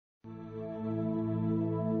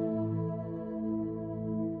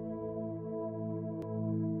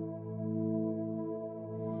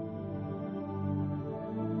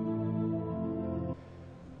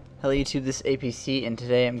Hello YouTube, this is APC, and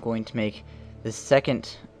today I'm going to make the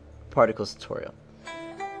second particles tutorial.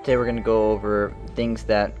 Today we're going to go over things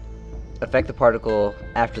that affect the particle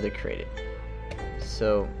after they're created.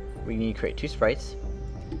 So we need to create two sprites.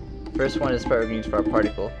 First one is the sprite we're going to use for our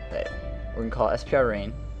particle that we're going to call SPR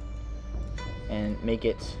rain and make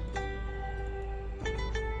it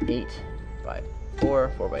 8 by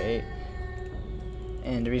 4, 4 by 8.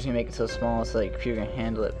 And the reason we make it so small is so the computer can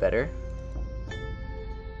handle it better.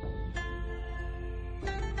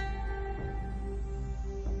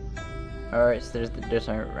 Alright, so there's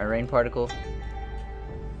our rain particle.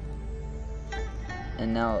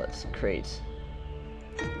 And now let's create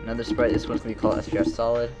another sprite. This one's going to be called SPR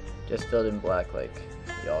solid, just filled in black like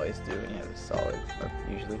you always do when you have a solid, or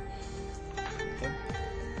usually. Okay.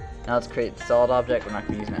 Now let's create the solid object. We're not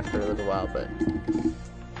going to be using that for a little while, but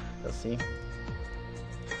we'll see.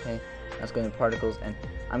 Okay, now let's go into particles,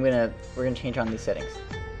 and we're gonna change on these settings.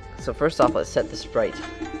 So first off, let's set the sprite.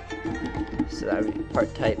 So that would be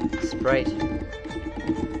part type sprite.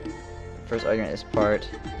 First argument is part.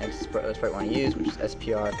 Next sprite we want to use, which is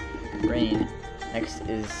SPR rain. Next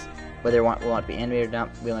is whether we want it to be animated or not.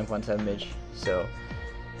 We only have one side image, so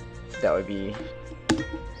that would be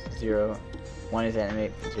 0. 1 is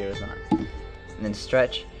animate, 0 is not. And then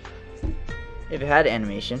stretch. If it had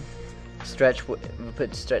animation, stretch we'll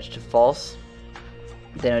put stretch to false.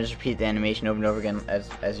 Then I'll just repeat the animation over and over again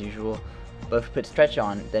as usual. But if we put stretch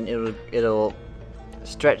on, then it'll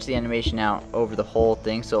stretch the animation out over the whole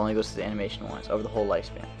thing, so it only goes to the animation once, over the whole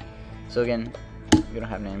lifespan. So again, if you don't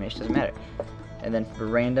have an animation, doesn't matter. And then for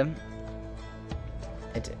random,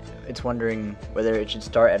 it's wondering whether it should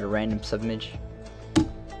start at a random subimage.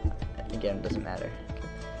 Again, it doesn't matter. Okay.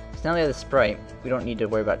 So now we have the sprite. We don't need to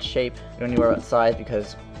worry about shape. We don't need to worry about size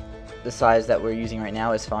because the size that we're using right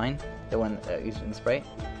now is fine. The one used in the sprite.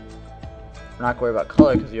 We're not going to worry about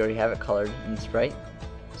color because we already have it colored in the sprite.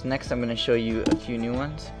 So next I'm going to show you a few new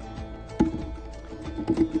ones.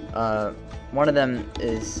 One of them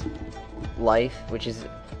is life, which is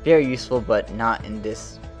very useful but not in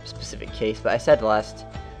this specific case. But I said last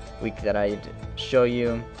week that I'd show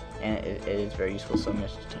you, and it is very useful, so I'm going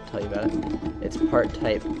to tell you about it. It's part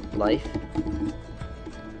type life.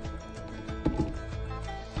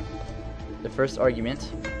 The first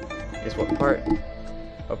argument is what part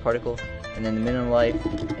or particle, and then the minimum life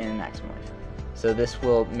and maximum life. So this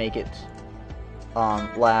will make it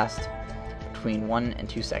last between 1 and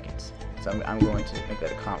 2 seconds. So I'm going to make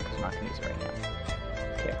that a comp because I'm not going to use it right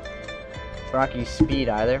now. Okay. We're not going to use speed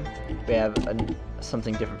either. We have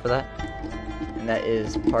something different for that, and that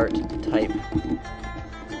is part type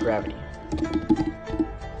gravity.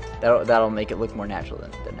 That'll make it look more natural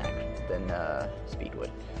than speed would.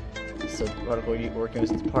 So the particle we're working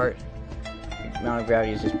with is part. The amount of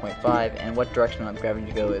gravity is just 0.5, and what direction we want the gravity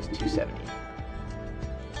to go is 270.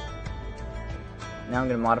 Now I'm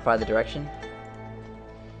going to modify the direction.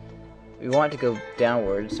 We want it to go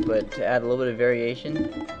downwards, but to add a little bit of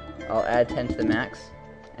variation, I'll add 10 to the max,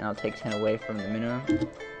 and I'll take 10 away from the minimum.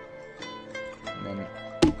 And then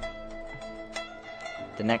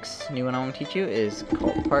the next new one I want to teach you is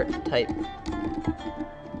called part type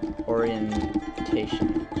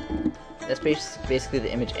orientation. That's basically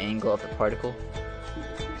the image angle of the particle.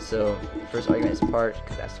 So the first argument is part,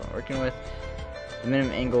 because that's what I'm working with. The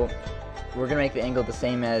minimum angle, we're going to make the angle the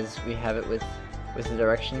same as we have it with the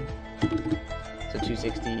direction. So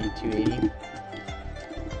 260, 280.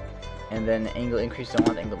 And then the angle increase, don't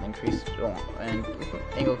want the angle to increase. And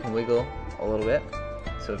angle can wiggle a little bit,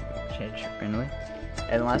 so change randomly.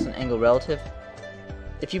 And the last one, angle relative.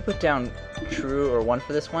 If you put down true or 1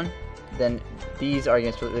 for this one, then these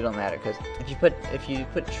arguments really don't matter, because if you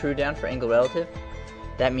put true down for angle relative,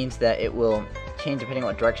 that means that it will change depending on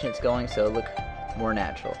what direction it's going, so it'll look more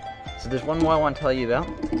natural. So there's one more I want to tell you about,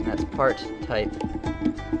 and that's part type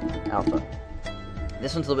alpha.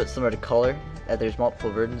 This one's a little bit similar to color, that there's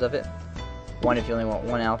multiple versions of it. 1 if you only want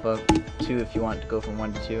 1 alpha, 2 if you want to go from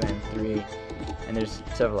 1 to 2, and 3, and there's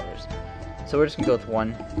several others. So we're just going to go with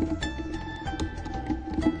 1.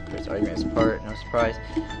 First argument is part, no surprise.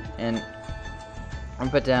 And I'm going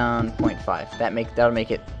to put down 0.5. That'll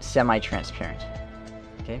make it semi-transparent.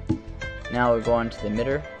 Okay. Now we'll go on to the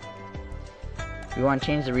emitter. We want to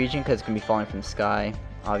change the region because it's going to be falling from the sky,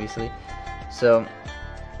 obviously. So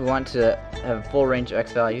we want to have a full range of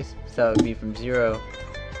x values. So that would be from 0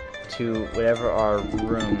 to whatever our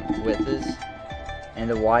room width is. And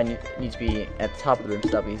the y needs to be at the top of the room, so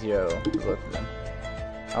that'll be 0 for both of them.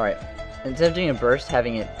 Alright. Instead of doing a burst,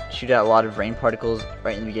 having it shoot out a lot of rain particles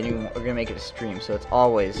right in the beginning, we're going to make it a stream, so it's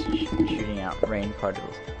always shooting out rain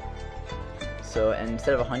particles. So, and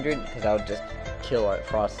instead of 100, because that would just kill our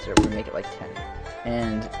processor. We make it like 10,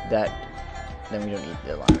 and then we don't need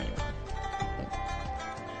the alarm anymore.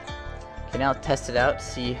 Okay, now test it out,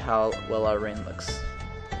 see how well our rain looks.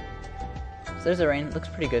 So there's the rain, looks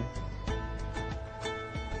pretty good.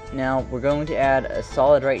 Now we're going to add a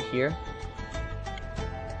solid right here,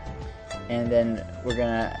 and then we're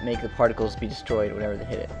gonna make the particles be destroyed whenever they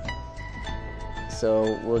hit it.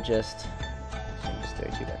 So we'll just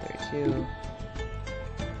 32 by 32,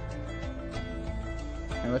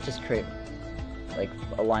 and let's just create like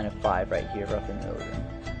a line of 5 right here, roughly in the middle of the room.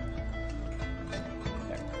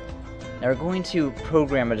 There. Now we're going to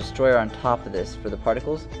program a destroyer on top of this for the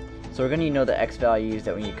particles. So we're going to know the x values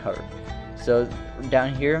that we need covered. So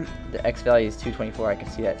down here, the x value is 224. I can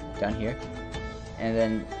see that down here, and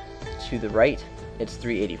then to the right, it's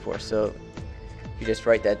 384. So if you just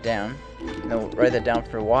write that down, and then we'll write that down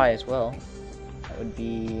for y as well. That would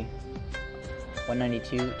be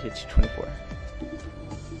 192 to 224.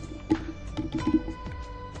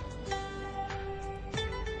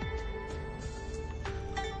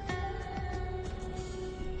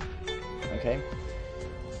 Okay,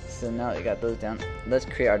 so now that we got those down, let's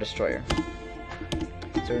create our destroyer.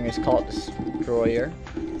 So we're going to just call it destroyer.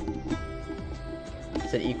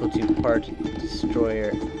 Set equal to part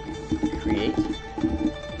destroyer create,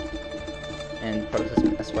 and part of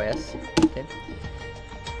this sys. Okay.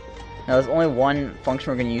 Now there's only one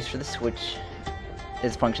function we're going to use for this, which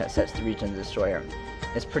is a function that sets the region of the destroyer.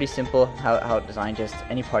 It's pretty simple how it's designed. Just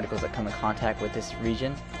any particles that come in contact with this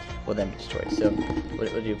region will then be destroyed. So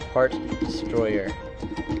we'll do part destroyer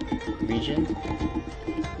region,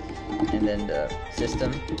 and then the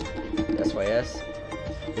system, the sys.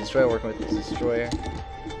 The destroyer working with this destroyer.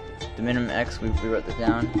 The minimum x, we wrote this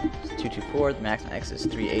down, is 224. The maximum x is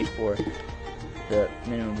 384. The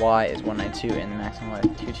minimum y is 192, and the maximum y is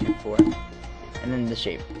 224. And then the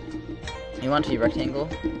shape. You want it to be rectangle.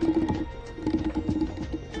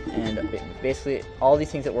 And basically, all these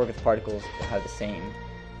things that work with particles will have the same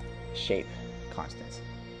shape constants.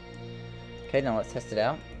 Okay, now let's test it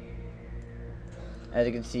out. As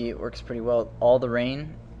you can see, it works pretty well. All the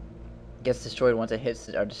rain gets destroyed once it hits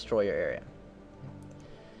our destroyer area.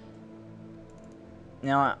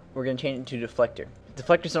 Now we're going to change it to deflector.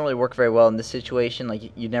 Deflectors don't really work very well in this situation.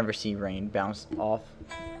 Like, you'd never see rain bounce off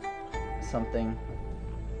something,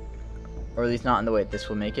 or at least not in the way that this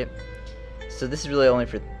will make it. So this is really only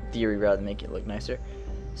for theory rather than make it look nicer.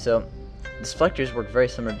 So deflectors work very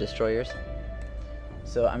similar to destroyers.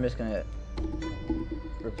 So I'm just going to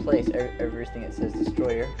replace everything that says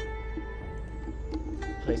destroyer,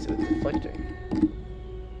 replace it with deflector.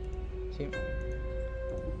 See?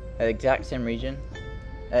 At the exact same region,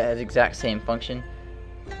 has the exact same function,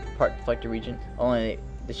 part deflector region, only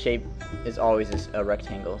the shape is always a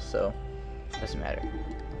rectangle, so it doesn't matter.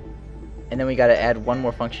 And then we gotta add one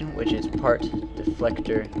more function, which is part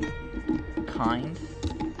deflector kind.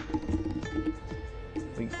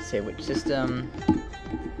 We say which system,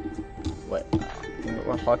 what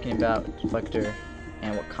we're talking about, deflector,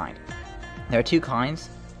 and what kind. There are two kinds,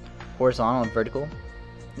 horizontal and vertical.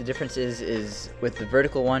 The difference is with the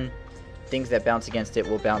vertical one, things that bounce against it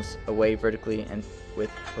will bounce away vertically, and with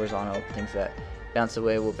horizontal, things that bounce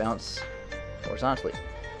away will bounce horizontally.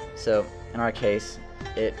 So in our case,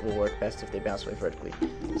 it will work best if they bounce away vertically.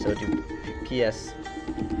 So do PS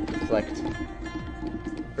deflect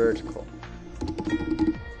vertical.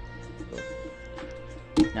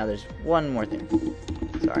 Now there's one more thing.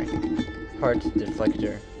 Sorry. Part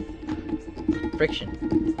deflector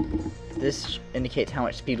friction. This indicates how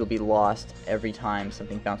much speed will be lost every time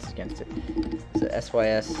something bounces against it. So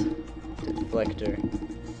SYS deflector.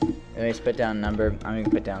 Let me just put down a number. I'm going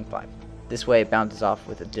to put down 5. This way it bounces off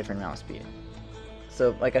with a different amount of speed.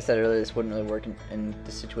 So like I said earlier, this wouldn't really work in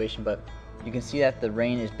this situation, but you can see that the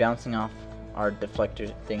rain is bouncing off our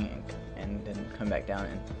deflector thing and then come back down,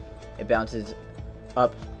 and it bounces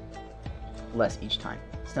up less each time.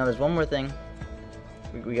 So now there's one more thing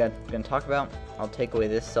we're going to talk about. I'll take away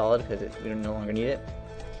this solid because we no longer need it.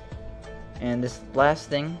 And this last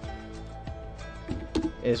thing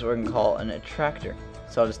is what we're going to call an attractor.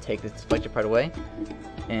 So I'll just take this deflector part away,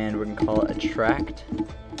 and we're going to call it attract,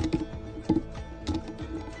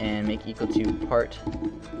 and make equal to part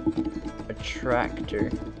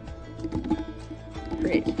attractor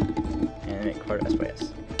create, and make part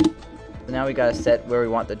SYS. So now we got to set where we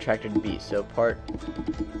want the attractor to be. So part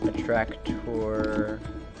attractor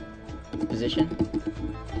position.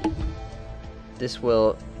 This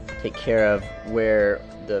will take care of where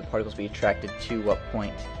the particles will be attracted to what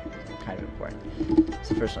point. Kind of important.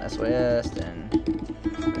 So first one SYS, then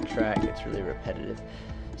attract. It's really repetitive.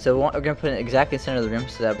 So we're going to put it exactly in the center of the room,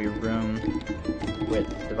 so that would be room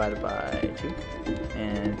width divided by 2.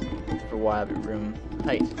 And for y, that would be room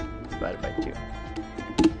height divided by 2.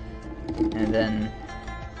 And then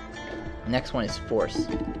next one is force.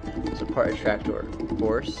 So part attractor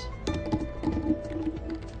force.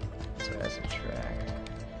 So that's attract.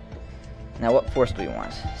 Now what force do we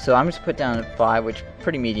want? So I'm just put down 5, which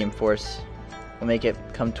pretty medium force will make it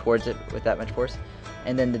come towards it with that much force.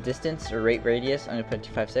 And then the distance or radius, I'm gonna put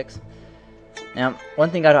 256. Now, one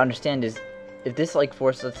thing I gotta understand is if this like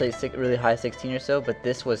force, let's say really high 16 or so, but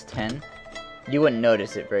this was 10, you wouldn't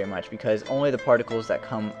notice it very much because only the particles that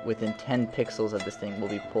come within 10 pixels of this thing will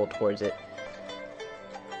be pulled towards it.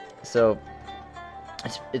 So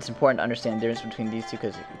it's important to understand the difference between these two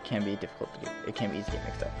because it can be difficult to get, it can be easy to get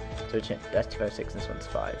mixed up. So that's 256, this one's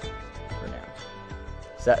 5 for now.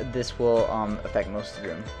 So this will affect most of the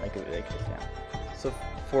room like it is now. So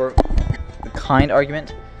for the kind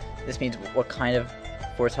argument, this means what kind of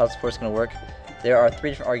force, how this force is going to work. There are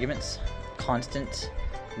 3 different arguments: constant,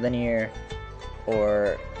 linear,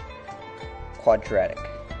 or quadratic,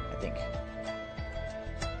 I think.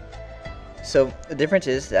 So the difference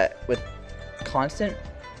is that with constant,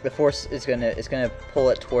 the force is gonna pull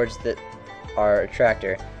it towards our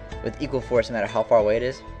attractor with equal force no matter how far away it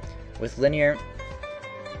is. With linear,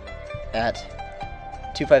 at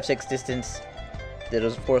 256 distance, the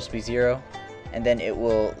force will be 0, and then it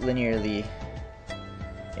will linearly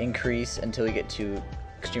increase until we get to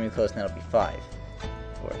extremely close, and that'll be 5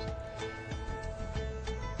 force.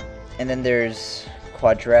 And then there's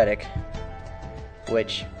quadratic,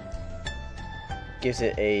 which gives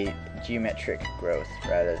it a geometric growth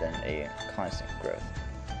rather than a constant growth.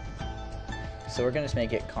 So we're going to just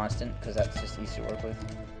make it constant because that's just easy to work with.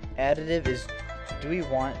 Additive is, do we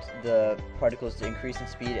want the particles to increase in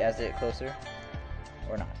speed as they get closer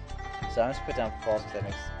or not? So I'm just put down false because that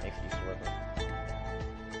makes it easy to work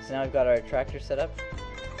with. So now we've got our attractor set up.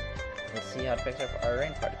 Let's see how it affects our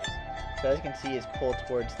rain particles. So as you can see, it's pulled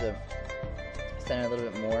towards the center a little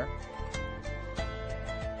bit more.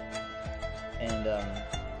 And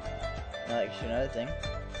now I can show another thing.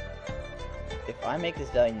 If I make this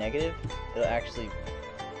value negative, it'll actually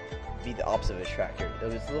be the opposite of attractor.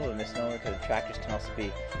 It's a little bit of a misnomer because attractors can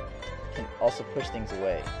also push things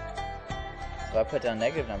away. So if I put down a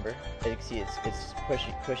negative number, as you can see, it's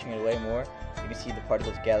pushing it away more. You can see the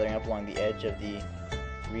particles gathering up along the edge of the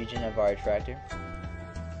region of our attractor,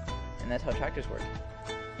 and that's how attractors work.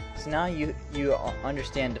 So now you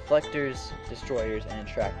understand deflectors, destroyers, and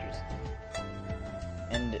attractors,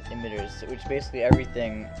 and emitters, which is basically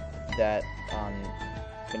everything that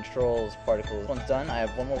controls particles. Once done, I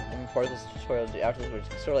have one more particles tutorial to do afterwards,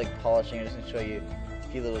 which is sort of like polishing. I'm just going to show you a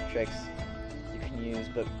few little tricks you can use,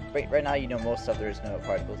 but right now you know most stuff. There is no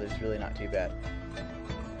particles. It's really not too bad.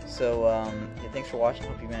 So yeah, thanks for watching.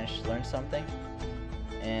 Hope you managed to learn something,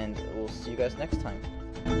 and we'll see you guys next time.